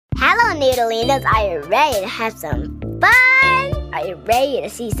Hello, Noodleinos. Are you ready to have some fun? Are you ready to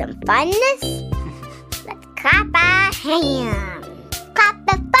see some funness? Let's clap our hands. Clap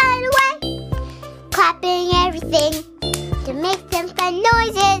the fun away. Clapping everything to make some fun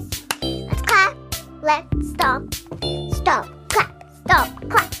noises. Let's clap. Let's stomp. Stomp, clap, stomp,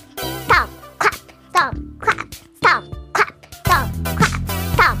 clap. Stomp, clap, stomp, clap. Stomp, clap, stomp, clap.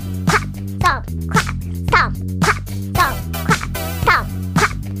 Stomp, clap, stomp, clap. Stomp, clap, stomp, clap. Stomp,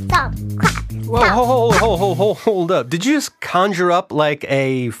 clap, stomp, clap. Whoa, hold up. Did you just conjure up like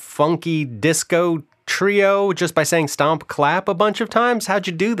a funky disco trio just by saying stomp, clap a bunch of times? How'd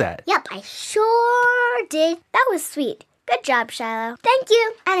you do that? Yep, I sure did. That was sweet. Good job, Shiloh. Thank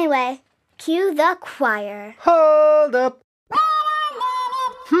you. Anyway, cue the choir. Hold up.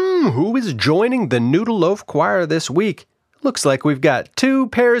 Who is joining the Noodle Loaf Choir this week? Looks like we've got two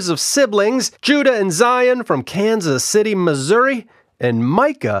pairs of siblings, Judah and Zion from Kansas City, Missouri, and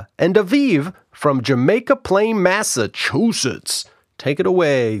Micah and Aviv from Jamaica Plain, Massachusetts. Take it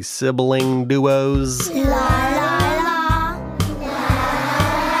away, sibling duos. La la la, la,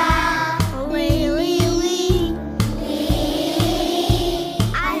 wee wee wee.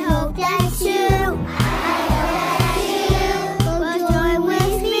 I hope that you will join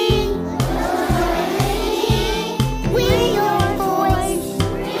with me. With your voice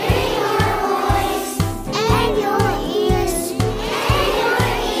and your ears.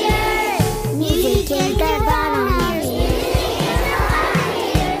 Music is the bottom of your ears.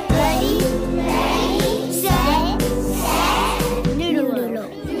 Ready, set, noodle.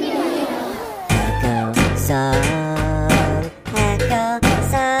 Echo song, echo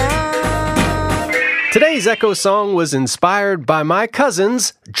song. Today's Echo Song was inspired by my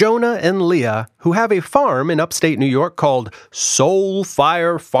cousins, Jonah and Leah, who have a farm in upstate New York called Soul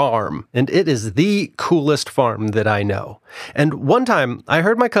Fire Farm, and it is the coolest farm that I know. And one time, I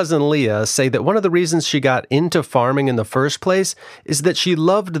heard my cousin Leah say that one of the reasons she got into farming in the first place is that she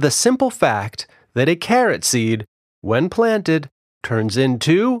loved the simple fact that a carrot seed, when planted, turns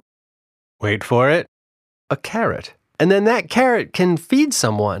into, wait for it, a carrot. And then that carrot can feed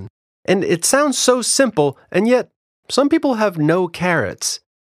someone. And it sounds so simple, and yet some people have no carrots.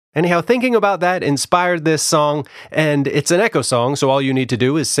 Anyhow, thinking about that inspired this song, and it's an echo song, so all you need to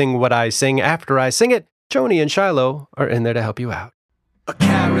do is sing what I sing after I sing it. Joni and Shiloh are in there to help you out. A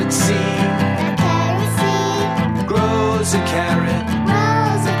carrot seed grows a carrot,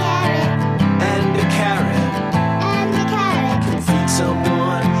 and a carrot can feed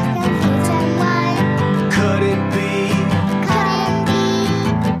someone. Could it be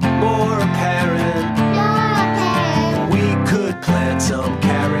more apparent? We could plant some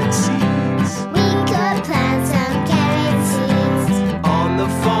carrot seeds on the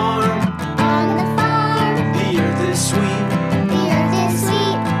farm. The earth is sweet.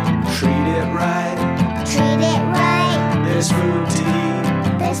 Treat it right. There's food to eat.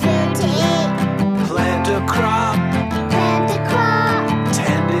 Plant a crop.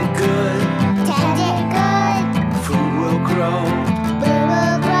 Tend it good. Food will grow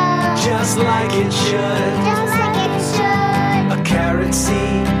just like it should. A carrot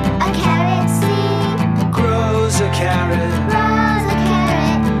seed grows a carrot,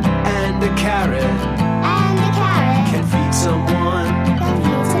 and a carrot can feed someone.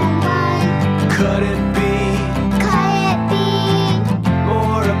 Could it be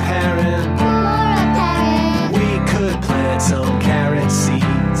more apparent? We could plant some carrot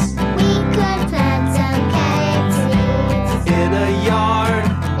seeds in a yard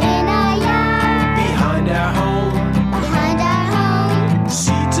behind our home.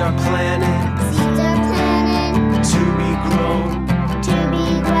 Seeds are planted to be grown.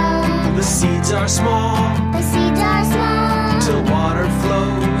 The seeds are small till water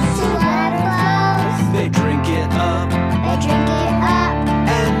flows. They drink it up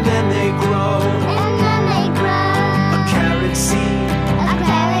and then they grow. A carrot seed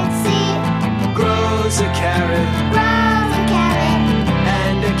grows a carrot,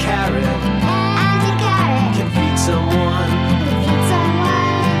 and a carrot can feed someone.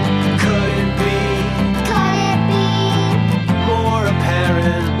 Could it be more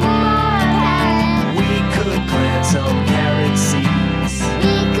apparent? We could plant some carrot seeds.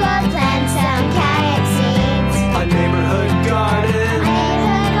 A neighborhood garden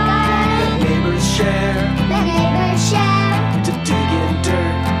that neighbors share to dig in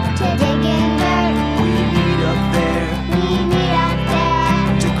dirt. We meet up there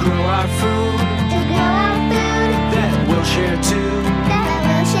to grow our food that we'll share too.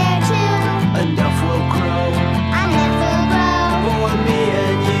 Enough will grow for me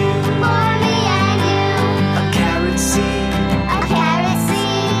and you. A carrot seed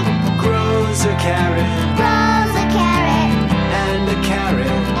Rolls a carrot. Rolls a carrot. And a carrot.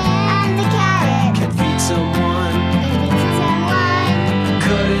 And a carrot. Can feed someone. Feeds someone.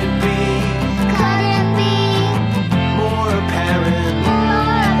 Could it be Could it be more apparent?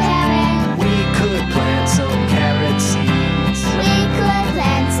 more apparent? We could plant some carrot seeds. We could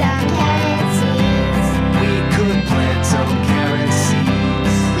plant some carrot seeds. We could plant some carrot seeds.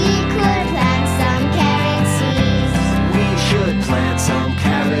 We could plant some carrot seeds. We should plant some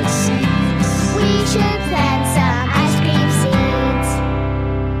carrot seeds. We should plant some ice cream seeds.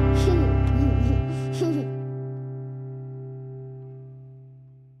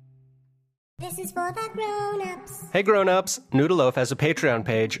 This is for the grown-ups. Hey grown-ups, Noodleloaf has a Patreon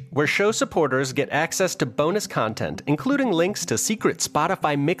page where show supporters get access to bonus content, including links to secret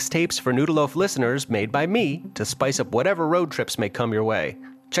Spotify mixtapes for Noodleloaf listeners made by me to spice up whatever road trips may come your way.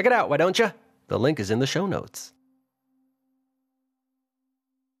 Check it out, why don't you? The link is in the show notes.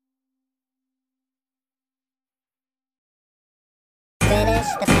 Finish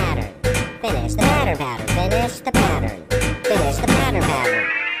the pattern. Finish the pattern. Finish the pattern. Finish the pattern.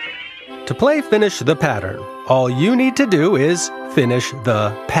 To play Finish the Pattern, all you need to do is finish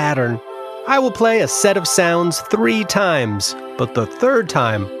the pattern. I will play a set of sounds 3 times, but the 3rd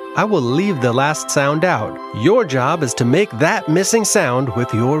time, I will leave the last sound out. Your job is to make that missing sound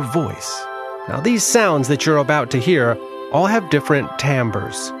with your voice. Now, these sounds that you're about to hear all have different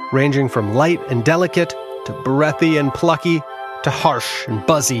timbres, ranging from light and delicate to breathy and plucky to harsh and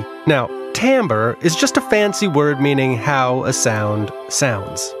buzzy. Now, timbre is just a fancy word meaning how a sound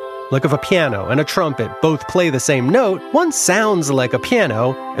sounds. Like if a piano and a trumpet both play the same note, one sounds like a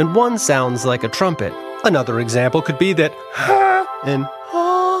piano and one sounds like a trumpet. Another example could be that ha and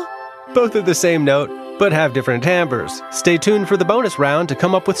ha both are the same note but have different timbres. Stay tuned for the bonus round to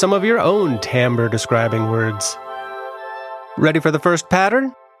come up with some of your own timbre describing words. Ready for the first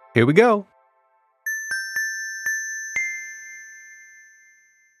pattern? Here we go.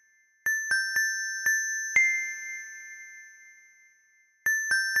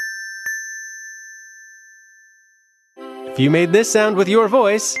 If you made this sound with your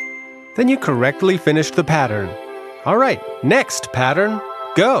voice, then you correctly finished the pattern. All right, next pattern,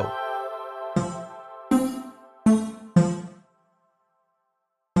 go.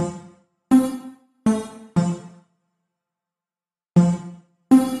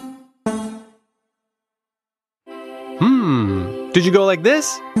 Did you go like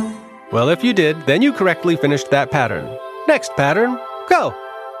this? Well, if you did, then you correctly finished that pattern. Next pattern, go.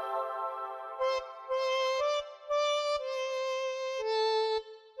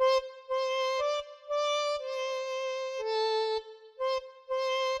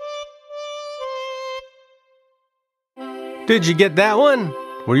 Did you get that one?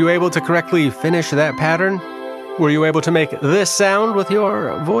 Were you able to correctly finish that pattern? Were you able to make this sound with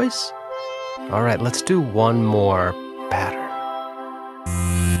your voice? All right, let's do one more pattern.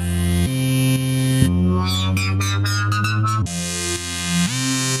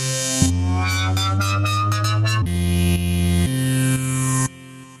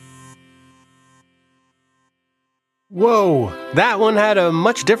 Whoa, that one had a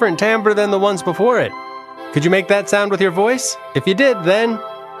much different timbre than the ones before it. Could you make that sound with your voice? If you did, then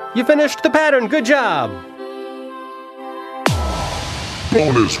you finished the pattern. Good job!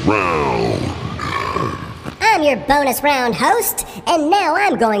 Bonus round. I'm your bonus round host, and now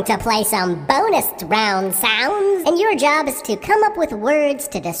I'm going to play some bonus round sounds. And your job is to come up with words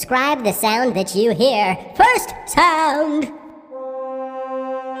to describe the sound that you hear. First sound.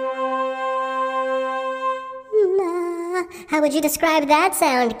 How would you describe that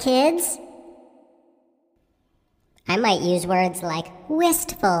sound, kids? I might use words like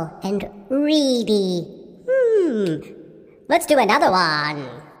wistful and reedy. Let's do another one.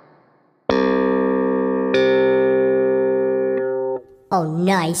 Oh,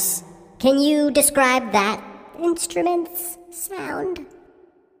 nice. Can you describe that instrument's sound?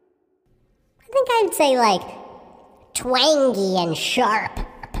 I think I'd say like twangy and sharp.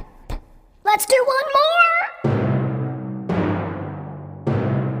 Let's do one more.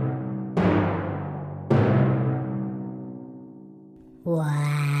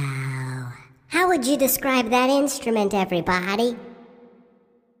 Wow. How would you describe that instrument, everybody?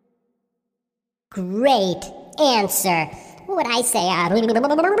 Great answer. What would I say?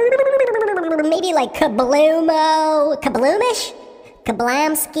 Maybe like kabloomish?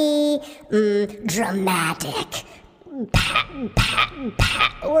 Kablamsky? Dramatic.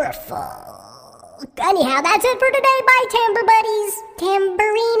 Powerful. Anyhow, that's it for today. Bye, timbre buddies.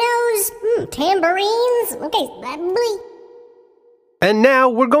 Tamburinos? Tambourines? Okay, bye. And now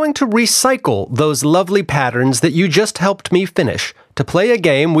we're going to recycle those lovely patterns that you just helped me finish to play a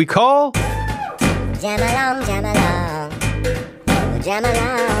game we call Jam along, jam along. Oh, jam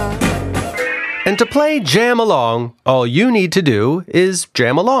along. And to play Jam Along, all you need to do is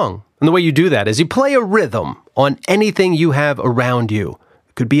jam along. And the way you do that is you play a rhythm on anything you have around you.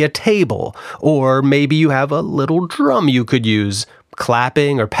 It could be a table, or maybe you have a little drum you could use.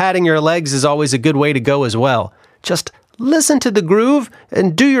 Clapping or patting your legs is always a good way to go as well. Just listen to the groove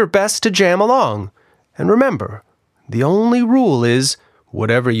and do your best to jam along. And remember, the only rule is,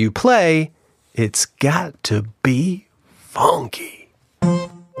 whatever you play, it's got to be funky.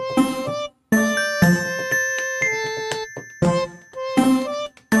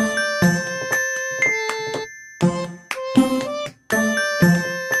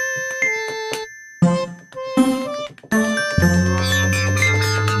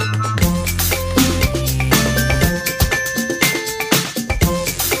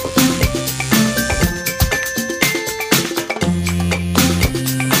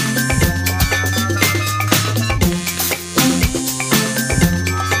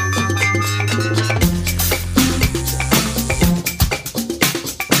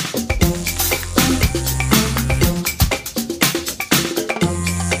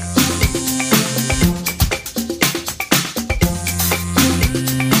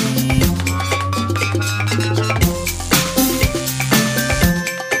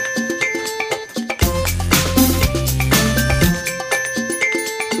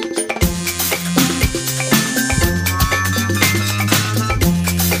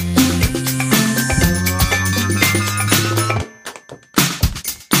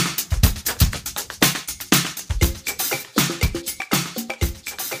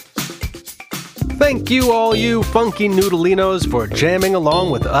 Thank you, all you funky noodleinos, for jamming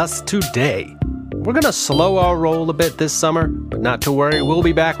along with us today. We're going to slow our roll a bit this summer, but not to worry, we'll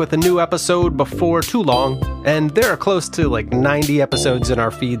be back with a new episode before too long, and there are close to 90 episodes in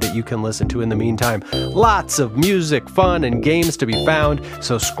our feed that you can listen to in the meantime. Lots of music, fun, and games to be found,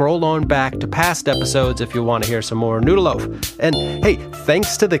 so scroll on back to past episodes if you want to hear some more Noodle Loaf. And hey,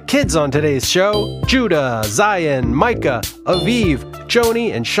 thanks to the kids on today's show, Judah, Zion, Micah, Aviv,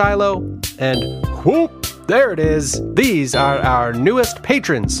 Joni, and Shiloh, and whoop! There it is. These are our newest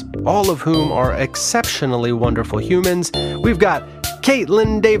patrons, all of whom are exceptionally wonderful humans. We've got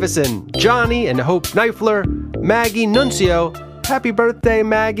Caitlin Davison, Johnny and Hope Neifler, Maggie Nuncio, happy birthday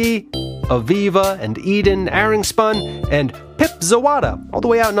Maggie, Aviva and Eden Aringspun, and Pip Zawada, all the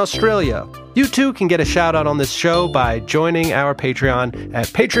way out in Australia. You too can get a shout out on this show by joining our Patreon at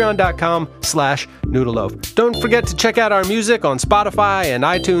patreon.com/noodleloaf. Don't forget to check out our music on Spotify and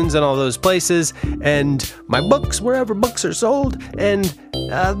iTunes and all those places, and my books wherever books are sold, and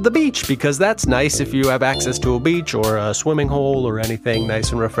the beach, because that's nice if you have access to a beach or a swimming hole or anything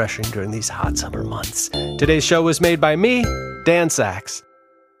nice and refreshing during these hot summer months. Today's show was made by me, Dan Sachs.